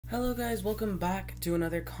Hello guys, welcome back to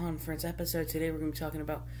another conference episode. Today we're going to be talking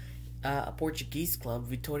about a Portuguese club,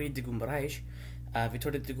 Vitoria de Guimaraes.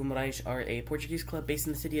 Vitoria de Guimaraes are a Portuguese club based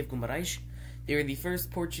in the city of Guimaraes. They were the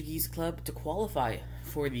first Portuguese club to qualify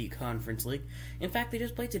for the Conference League. In fact, they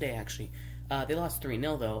just played today actually. They lost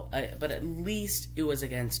 3-0 though, but at least it was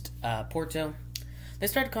against Porto. They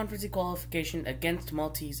started Conference League qualification against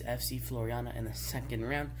Maltese FC Floriana in the second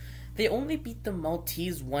round. They only beat the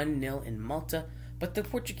Maltese 1-0 in Malta, but the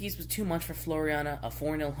Portuguese was too much for Floriana. A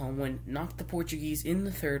 4-0 home win knocked the Portuguese in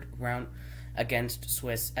the third round against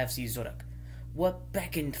Swiss FC Zurich. What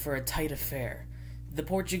beckoned for a tight affair? The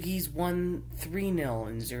Portuguese won 3-0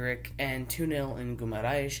 in Zurich and 2-0 in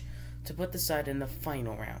Guimaraes to put the side in the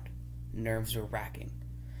final round. Nerves were racking.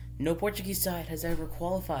 No Portuguese side has ever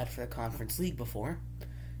qualified for the Conference League before.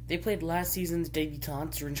 They played last season's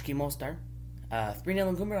debutants, Rinski Mostar, 3-0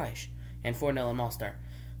 in Guimaraes and 4-0 in Mostar.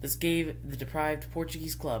 This gave the deprived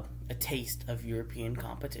Portuguese club a taste of European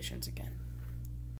competitions again.